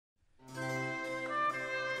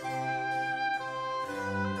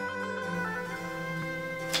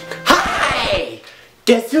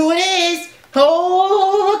Guess who it is?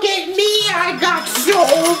 Oh, look at me! I got so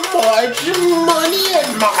much money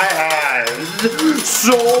in my hands!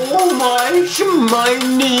 So much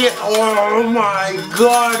money! Oh my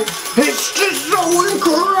god! It's just so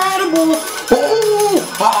incredible!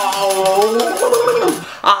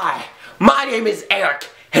 Hi, my name is Eric,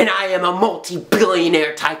 and I am a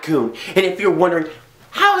multi-billionaire tycoon. And if you're wondering,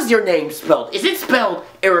 how is your name spelled? Is it spelled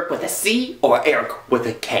Eric with a C or Eric with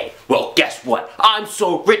a K? Well, guess what? I'm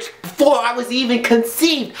so rich, before I was even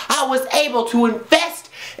conceived, I was able to invest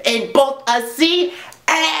in both a C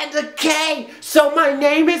and a K. So my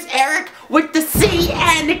name is Eric with the C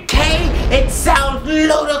and the K. It sounds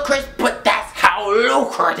ludicrous, but that's how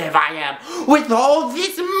lucrative I am with all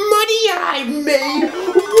this money I've made.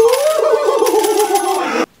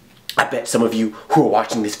 Woo! I bet some of you who are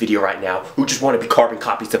watching this video right now who just want to be carbon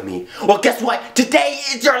copies of me. Well, guess what? Today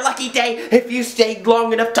is your lucky day if you stayed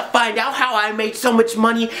long enough to find out how I made so much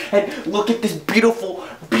money. And look at this beautiful,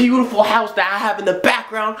 beautiful house that I have in the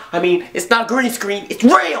background. I mean, it's not a green screen. It's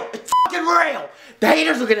real. It's fucking real. The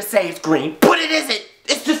haters are going to say it's green, but it isn't.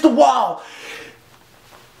 It's just a wall.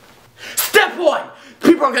 Step one.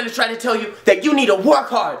 People are going to try to tell you that you need to work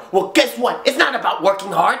hard. Well, guess what? It's not about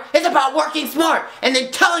working hard. It's about working smart. And then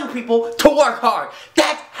telling people to work hard.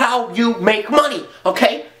 That's how you make money,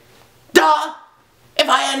 okay? Duh! If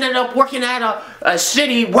I ended up working at a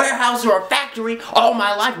shitty warehouse or a factory all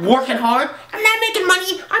my life, working hard, I'm not making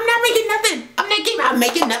money. I'm not making nothing. I'm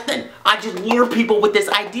making nothing. I just lure people with this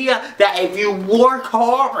idea that if you work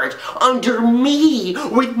hard under me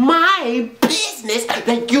with my business,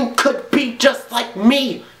 that you could be just like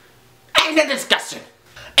me. End of discussion.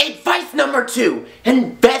 Advice number 2,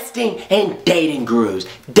 investing in dating gurus.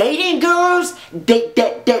 Dating gurus?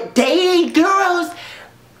 Dating gurus?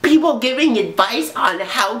 People giving advice on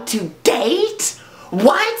how to date?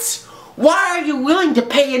 What? Why are you willing to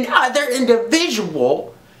pay another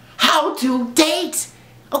individual how to date?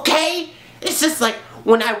 Okay? It's just like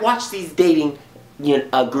when I watch these dating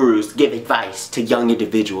gurus give advice to young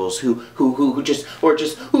individuals who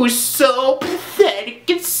are so pathetic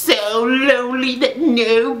and so lonely that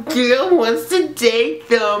no girl wants to date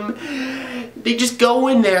them. They just go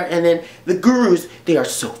in there, and then the gurus, they are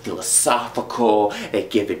so philosophical. They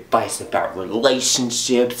give advice about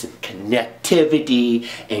relationships and connectivity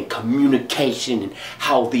and communication and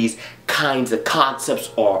how these kinds of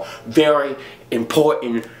concepts are very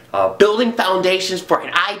important. Building foundations for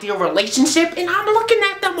an ideal relationship, and I'm looking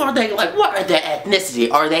at them, are they like, what are their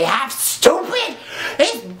ethnicity? Are they half stupid?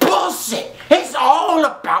 It's bullshit. It's all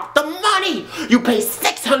about the money. You pay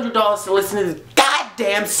 $600 to listen to these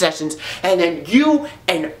goddamn sessions, and then you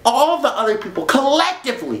and all the other people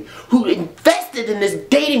collectively who invested in this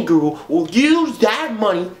dating guru will use that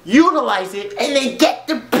money, utilize it, and then get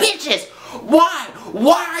the bitches. Why?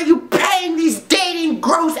 Why are you paying these dating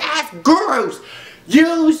gross ass gurus?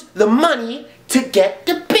 Use the money to get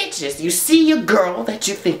the bitches. You see a girl that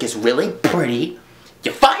you think is really pretty,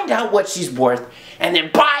 you find out what she's worth, and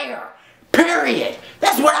then buy her. Period.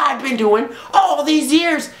 That's what I've been doing all these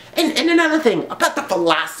years. And another thing about the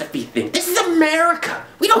philosophy thing. This is America.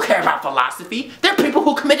 We don't care about philosophy. There are people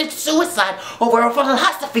who committed suicide over a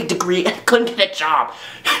philosophy degree and couldn't get a job.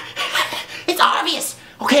 It's obvious.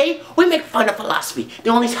 Okay? We make fun of philosophy.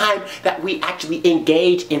 The only time that we actually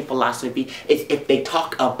engage in philosophy is if they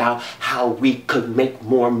talk about how we could make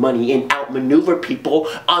more money and outmaneuver people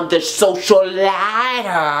on the social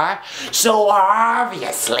ladder. So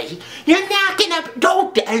obviously, you're not gonna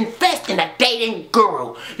don't invest in a dating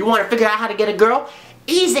guru. You want to figure out how to get a girl?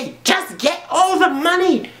 Easy. Just get all the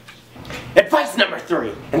money. Advice number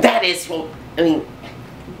 3, and that is, well, I mean,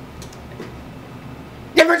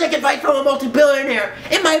 never take advice from a multi-billionaire.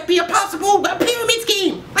 It might be a possible pyramid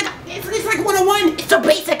scheme. Like it's like 101. It's so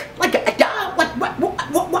basic. Like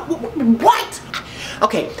what?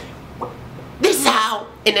 Okay, this is how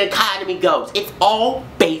an economy goes. It's all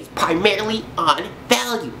based primarily on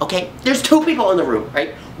value. Okay, there's 2 people in the room,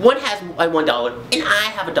 right? One has $1 and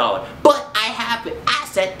I have $1, but I have an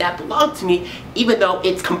asset that belongs to me, even though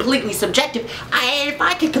it's completely subjective. If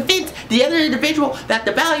I can convince the other individual that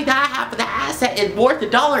the value that I have for the asset is worth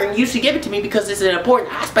 $1 and you should give it to me because it's an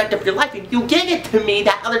important aspect of your life, and you give it to me,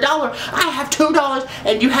 that other $1, I have $2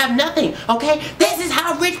 and you have nothing, okay? This is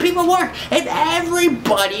how rich people work. If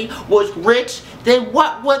everybody was rich, then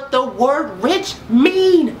what would the word rich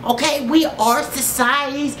mean? Okay, we are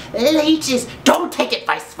society's leeches. Don't take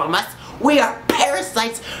advice from us. We are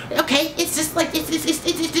parasites. Okay, it's just like it's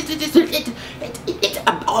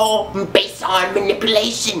all based on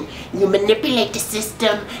manipulation. You manipulate the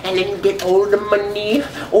system, and then you get all the money,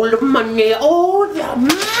 all the money, all the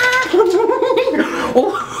money.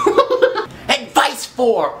 Advice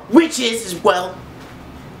for witches is, well,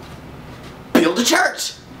 build a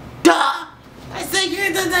church. Duh. I say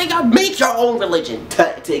make your own religion to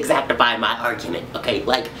exactify my argument, okay?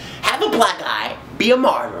 Like, have a black guy be a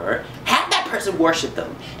martyr, have that person worship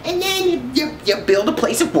them, and then you build a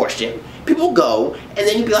place of worship. People go, and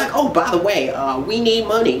then you be like, oh, by the way, we need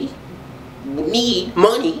money. We need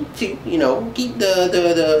money to, you know, keep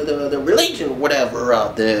the religion or whatever,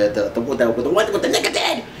 the one with the nigga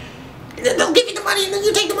dead. They'll give you the money, and then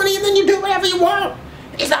you take the money, and then you do whatever you want.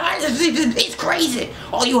 It's crazy.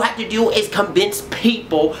 All you have to do is convince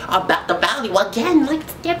people about the value. Again, like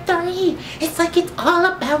step 3. It's like it's all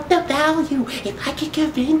about the value. If I can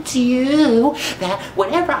convince you that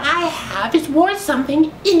whatever I have is worth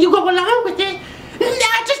something, and you go along with it,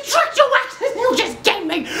 I just tricked you out. You just gave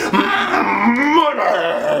me money.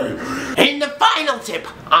 And the final tip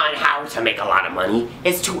on how to make a lot of money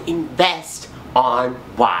is to invest on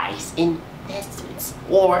wise investments,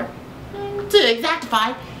 or to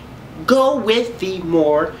exactify, go with the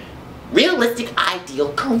more realistic,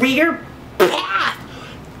 ideal career path.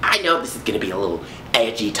 I know this is going to be a little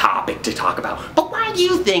edgy topic to talk about, but why do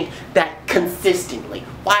you think that consistently,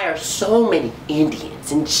 why are so many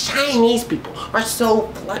Indians and Chinese people are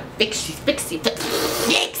so fixated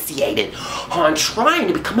on trying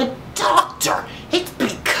to become a doctor? It's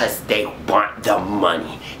because they want the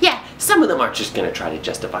money. Yeah, some of them are just going to try to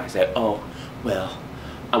justify, say, oh, well,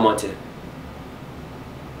 I want to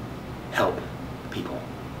help people.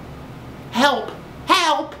 Help!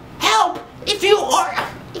 Help! Help! If you are,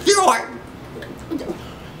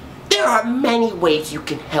 there are many ways you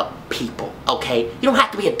can help people, okay? You don't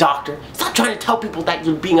have to be a doctor. Stop trying to tell people that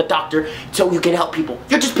you're being a doctor so you can help people.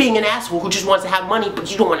 You're just being an asshole who just wants to have money,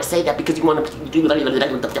 but you don't want to say that because you want to do. That's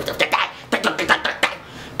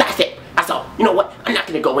it. That's all. You know what? I'm not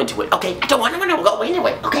going to go into it, okay? I don't want to go into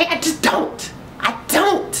it, okay? I just don't. I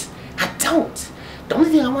don't. The only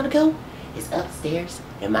thing I want to go is upstairs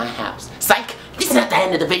in my house. Psych! This is not the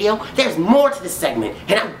end of the video. There's more to this segment,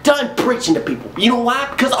 and I'm done preaching to people. You know why?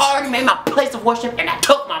 Because I already made my place of worship, and I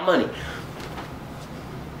took my money.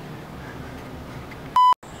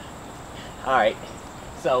 Alright,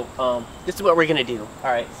 so, this is what we're gonna do.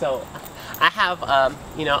 Alright, so, I have,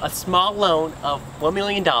 you know, a small loan of $1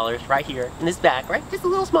 million right here in this bag, right? Just a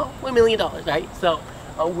little small, $1 million, right? So,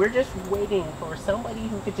 we're just waiting for somebody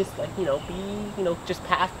who could just, like, you know, just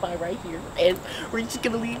pass by right here, and we're just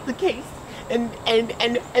gonna leave the case, and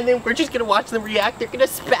then we're just gonna watch them react. They're gonna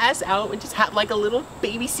spaz out and just have like a little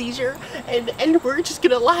baby seizure, and we're just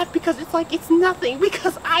gonna laugh because it's like it's nothing,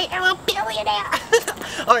 because I am a billionaire.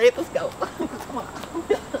 All right, let's go. Come on.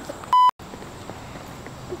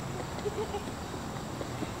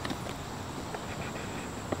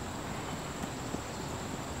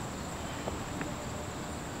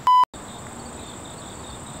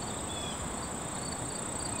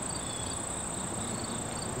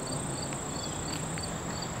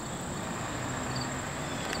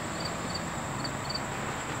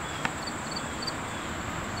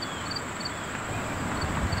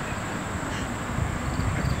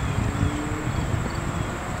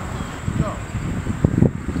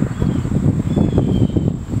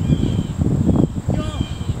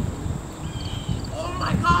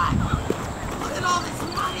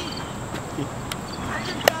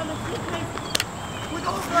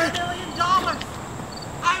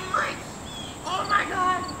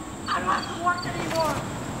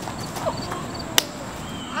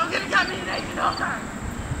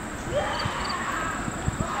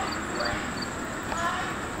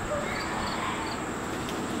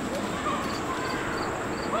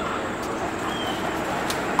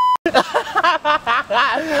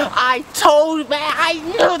 I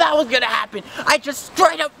knew that was gonna happen. I just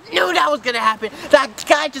straight up knew that was gonna happen. That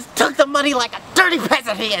guy just took the money like a dirty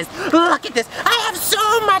peasant he is. Look at this. I have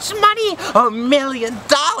so much money. $1 million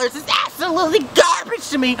is absolutely garbage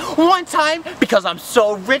to me. One time, because I'm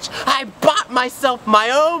so rich, I bought myself my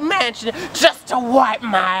own mansion just to wipe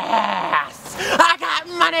my ass. I got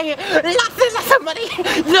money. Lots of money.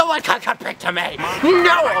 No one can compare to me.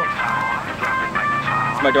 No.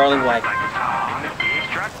 It's my darling wife.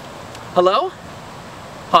 Hello?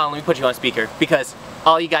 Hold on, let me put you on speaker, because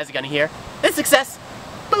all you guys are gonna hear is success.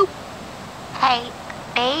 Boop. Hey,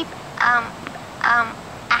 babe, I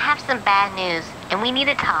have some bad news, and we need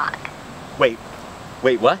to talk. Wait,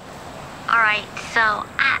 what? Alright, so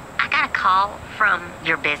I got a call from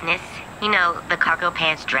your business, You know, the cargo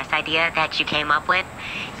pants dress idea that you came up with?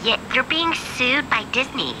 Yet you're being sued by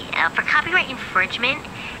Disney for copyright infringement,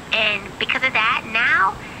 and because of that,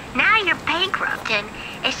 now you're bankrupt, and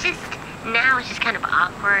it's just kind of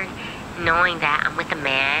awkward knowing that I'm with a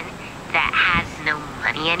man that has no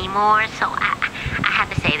money anymore. So I have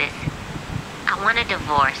to say this. I want a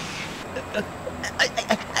divorce.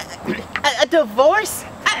 A divorce?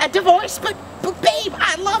 A divorce? But babe,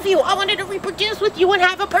 I love you. I wanted to reproduce with you and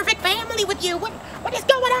have a perfect family with you. What is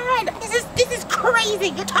going on? This is crazy.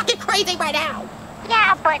 You're talking crazy right now.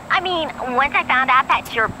 Yeah, but I mean, once I found out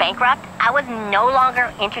that you're bankrupt, I was no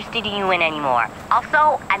longer interested in you anymore.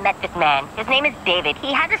 Also, I met this man. His name is David.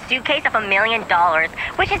 He has a suitcase of $1 million,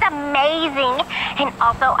 which is amazing. And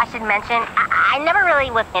also, I should mention, I never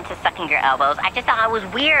really was into sucking your elbows. I just thought it was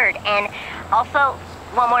weird. And also,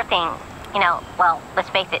 one more thing. You know, well, let's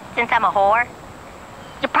face it, since I'm a whore,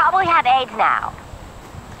 you probably have AIDS now.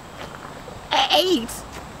 AIDS?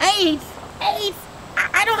 AIDS? AIDS?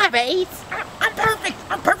 I don't have AIDS. I'm perfect.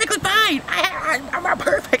 I'm perfectly fine. I'm a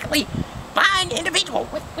perfectly fine individual.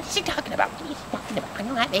 What is she talking about? What is she talking about? I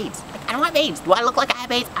don't have AIDS. I don't have AIDS. Do I look like I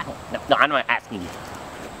have AIDS? I don't. No, I'm not asking you.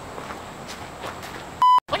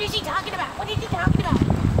 What is she talking about? What is she talking about? I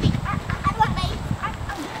don't have AIDS. I'm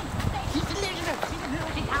good. She's delusional. She doesn't know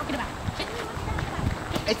what she's talking about. She doesn't know what she's talking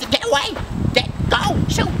about. Get away. Go.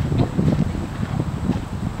 Shoot.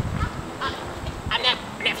 I'm not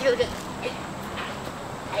feeling good.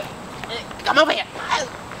 Come over here.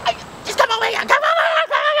 Just come over here. Come over here.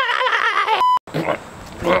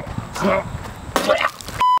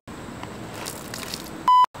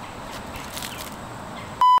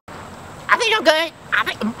 I think I'm good.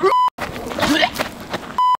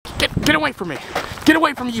 Get away from me. Get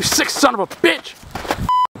away from me, you sick son of a bitch.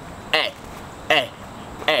 Hey.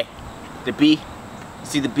 The B.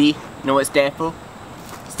 See the B? You know what it stands for?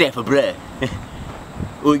 It stands for bruh.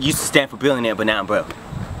 Well, it used to stand for billionaire, but now I'm broke.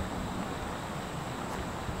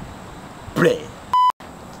 Bruh.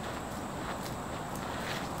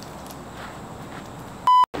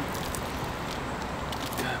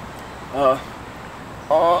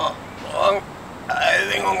 I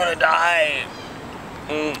think I'm gonna die.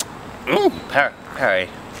 Perry.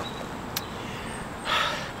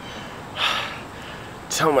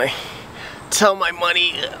 Tell my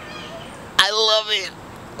money I love it.